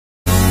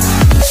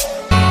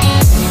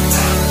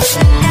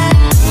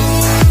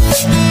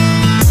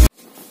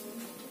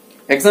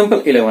Example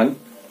 11.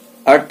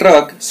 A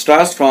truck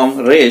starts from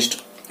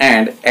rest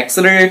and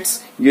accelerates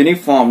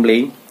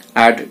uniformly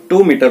at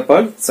 2 meter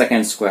per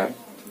second square.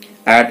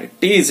 At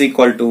t is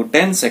equal to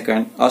 10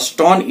 seconds, a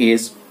stone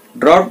is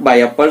dropped by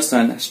a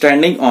person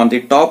standing on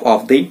the top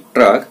of the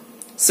truck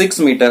 6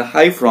 meter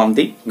high from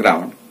the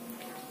ground.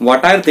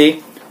 What are the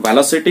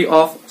velocity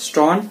of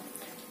stone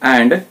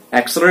and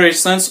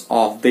accelerations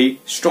of the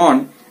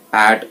stone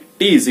at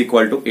t is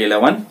equal to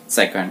 11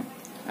 seconds?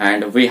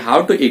 And we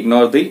have to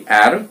ignore the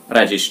air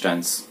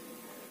resistance.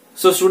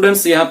 So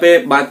students, यहाँ पे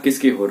बात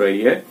किसकी हो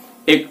रही है?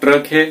 एक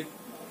truck है,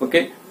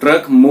 okay,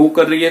 truck move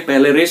कर रही है,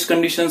 पहले रेस्ट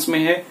कंडीशंस में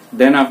है,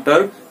 then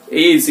after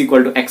a is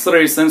equal to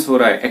एक्सेलरेशंस हो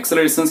रहा है.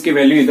 एक्सेलरेशंस की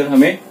वैल्यू इधर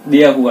हमें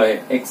दिया हुआ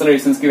है.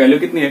 एक्सेलरेशंस की वैल्यू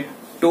कितनी है?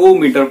 2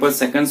 मीटर पर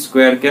सेकंड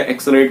स्क्वायर के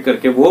एक्सेलरेट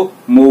करके वो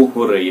मूव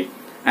हो रही है.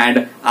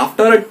 And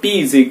after t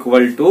is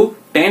equal to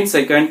 10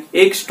 second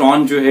एक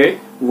स्टोन जो है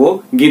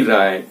वो गिर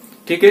रहा है,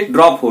 ठीक है,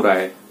 ड्रॉप हो रहा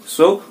है.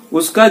 सो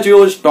उसका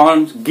जो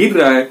स्टोन गिर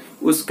रहा है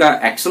उसका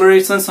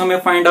एक्सेलरेशन हमें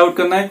फाइंड आउट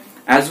करना है,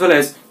 as well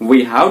as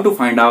we have to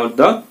find out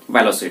the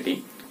velocity.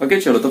 Okay,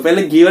 चलो तो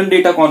पहले गिवन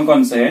डेटा कौन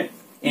कौन से है?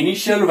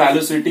 Initial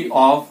velocity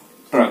of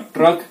truck,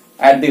 truck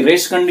at the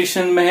rest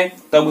condition में है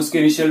तब उसकी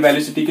इनिशियल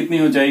वेलोसिटी कितनी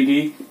हो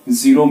जाएगी?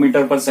 0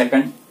 मीटर पर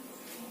सेकंड.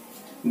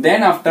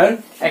 देन आफ्टर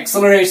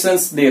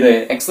एक्सेलरेशंस दे रहे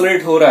हैं,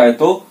 एक्सेलरेट हो रहा है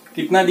तो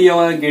कितना दिया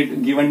हुआ है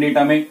गिवन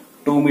डेटा में?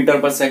 2 मीटर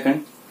पर second.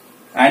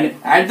 And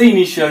at the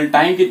initial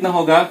time कितना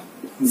होगा?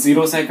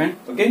 0 सेकंड.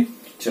 ओके,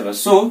 चलो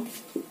so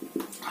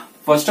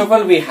first of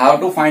all we have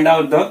to find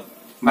out the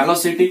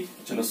velocity.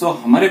 चलो सो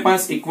हमारे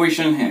पास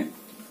इक्वेशन है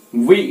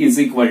v is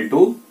equal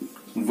to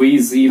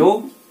v0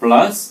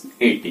 plus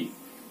 80.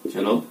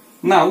 चलो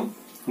नाउ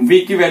v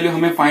की वैल्यू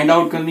हमें फाइंड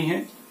आउट करनी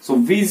है. सो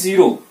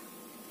v0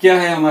 क्या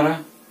है? हमारा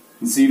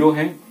 0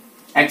 है.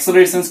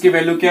 एक्सेलरेशंस की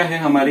वैल्यू क्या है?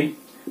 हमारी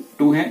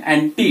 2 है.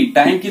 एंड t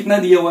टाइम कितना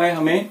दिया हुआ है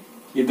हमें?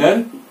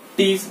 इधर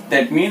t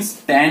दैट मीन्स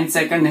 10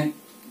 सेकंड है.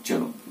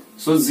 चलो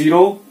सो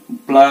 0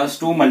 plus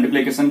 2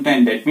 multiplication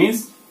 10 that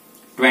means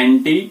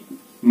 20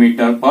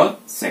 meter per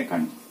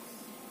second.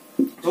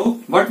 So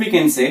what we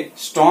can say,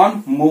 stone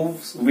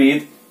moves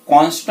with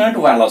constant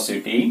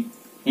velocity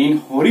in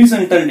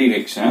horizontal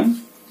direction.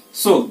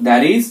 So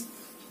there is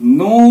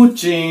no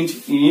change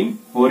in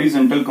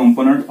horizontal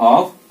component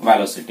of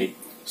velocity.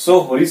 So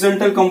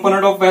horizontal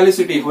component of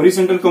velocity,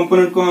 horizontal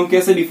component को हम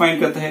कैसे define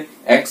करते हैं?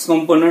 x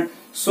component.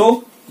 So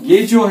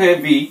ये जो है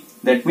v,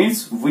 that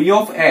means v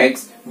of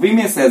x, v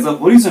में से as a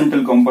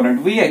horizontal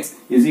component vx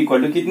is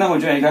equal to कितना हो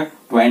जाएगा?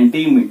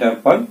 20 मीटर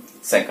पर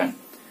second.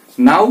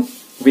 Now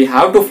we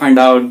have to find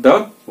out the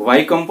y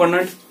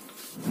component.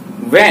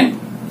 When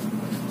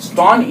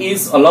stone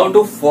is allowed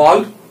to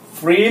fall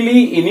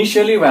freely,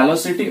 initially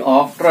velocity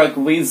of truck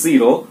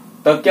v0,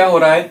 तब क्या हो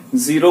रहा है?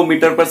 0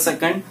 metre पर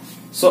second.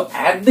 So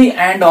at the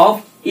end of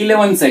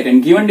 11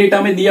 second, given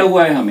data में दिया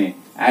हुआ है हमें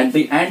at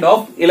the end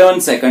of 11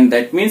 second,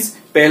 that means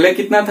पहले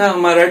कितना था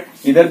हमारा?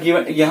 इधर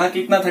यहाँ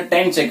कितना था?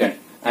 10 सेकंड.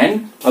 एंड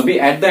अभी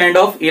at the end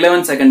of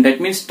 11 second,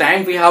 that means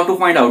time we have to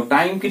find out.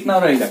 Time कितना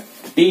रहेगा?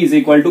 t is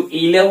equal to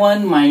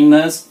 11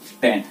 minus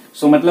 10.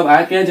 सो मतलब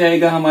आ क्या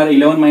जाएगा हमारा?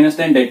 11 minus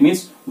 10 that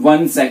means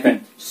 1 second.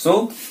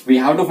 So we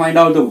have to find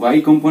out the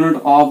y component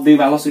of the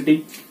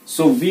velocity.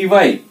 So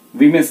vy,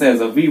 v में से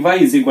vy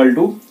is equal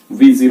to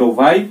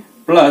v0y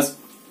plus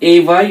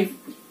ay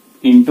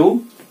into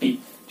t.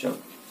 चलो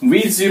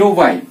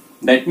v0y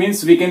that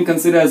means we can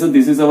consider as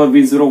this is our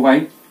v0y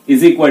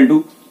is equal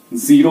to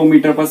 0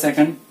 metre पर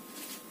second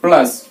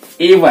plus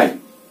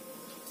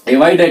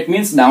ay that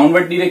means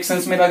downward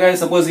directions में लगा है.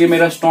 Suppose ये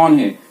मेरा stone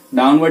है,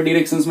 downward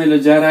directions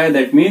में जा रहा है,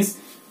 that means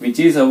which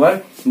is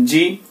our g.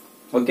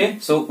 Okay,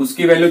 सो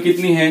उसकी वैल्यू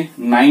कितनी है?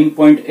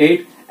 9.8.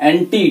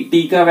 एंड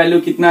t का वैल्यू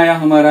कितना आया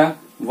हमारा?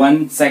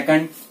 1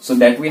 second. So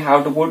that we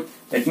have to put,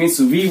 that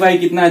means vy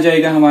कितना आ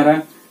जाएगा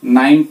हमारा?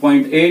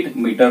 9.8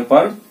 मीटर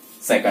पर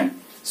second.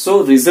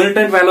 So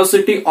resultant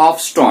velocity of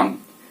stone.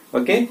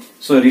 Okay,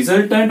 so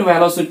resultant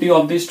velocity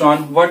of the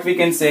stone, what we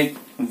can say?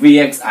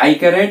 Vx I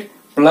caret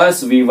plus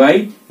Vy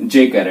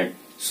j caret.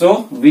 So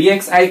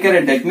Vx I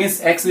caret that means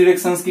x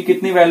directions की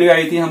कितनी value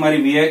आई थी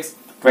हमारी? Vx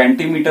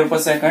 20 metre पर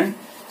second.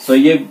 सो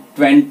ये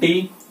 20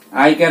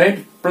 I caret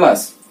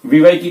plus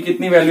Vy की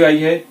कितनी value आई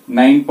है?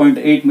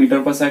 9.8 metre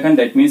पर सेकंड,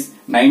 दैट मीन्स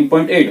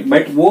 9.8,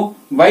 बट वो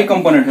y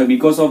कंपोनेंट है,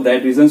 because of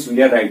that reason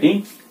we are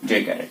writing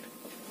j caret.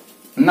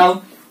 Now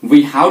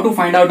we have to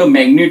find out the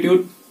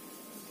magnitude.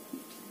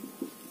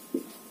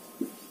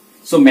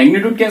 So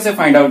magnitude कैसे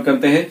find out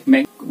करते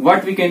हैं?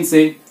 What we can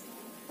say,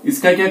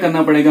 इसका क्या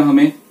करना पड़ेगा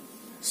हमें?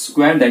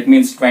 स्क्वायर, दैट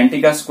मीन्स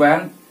 20 का स्क्वायर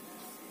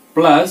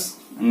प्लस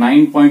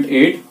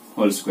 9.8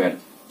 होल स्क्वायर.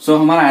 सो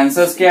हमारा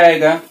आंसर क्या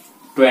आएगा?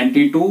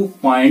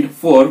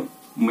 22.4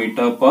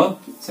 मीटर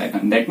पर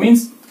सेकंड. दैट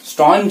मीन्स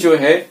स्टोन जो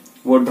है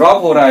वो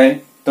ड्रॉप हो रहा है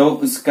तो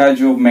उसका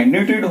जो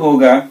मैग्नीट्यूड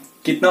होगा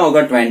कितना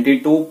होगा?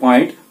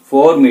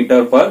 22.4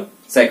 मीटर पर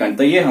सेकंड.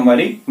 तो ये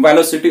हमारी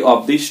वेलोसिटी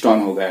ऑफ द स्टोन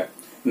हो गया.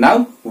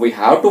 Now we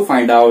have to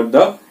find out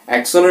the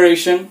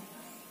acceleration.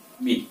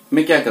 B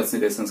में क्या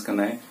कंसिडरेशन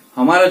करना है?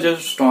 हमारा जो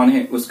स्टोन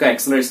है उसका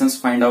एक्सेलरेशन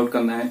फाइंड आउट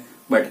करना है.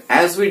 But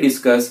as we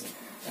discuss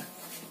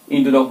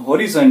into the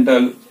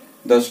horizontal,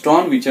 the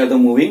stone which are the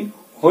moving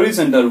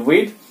horizontal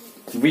with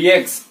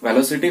Vx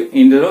velocity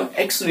in the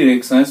x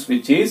directions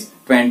which is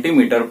 20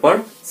 meter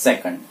per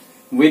second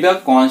with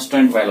a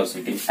constant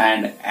velocity.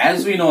 And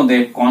as we know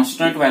that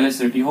constant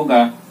velocity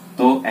होगा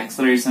तो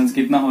acceleration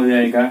कितना हो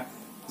जाएगा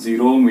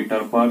 0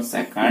 metre पर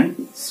second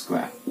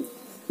square.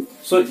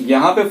 सो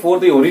यहाँ पे for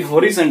the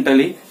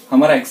horizontally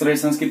हमारा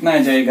acceleration कितना आ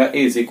जाएगा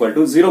a is equal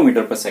to 0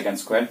 metre पर second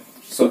square.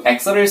 So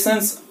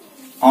एक्सेलरेशंस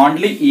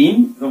only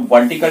in the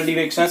vertical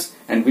directions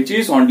and which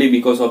is only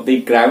because of the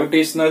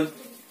gravitational.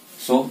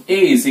 So a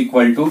is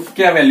equal to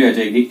क्या value आ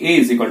जाएगी, a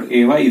is equal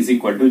to ay is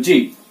equal to g.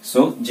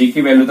 So g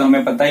की value तो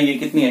हमें पता ही है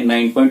कितनी है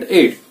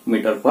 9.8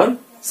 metre पर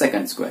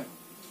सेकंड स्क्वायर.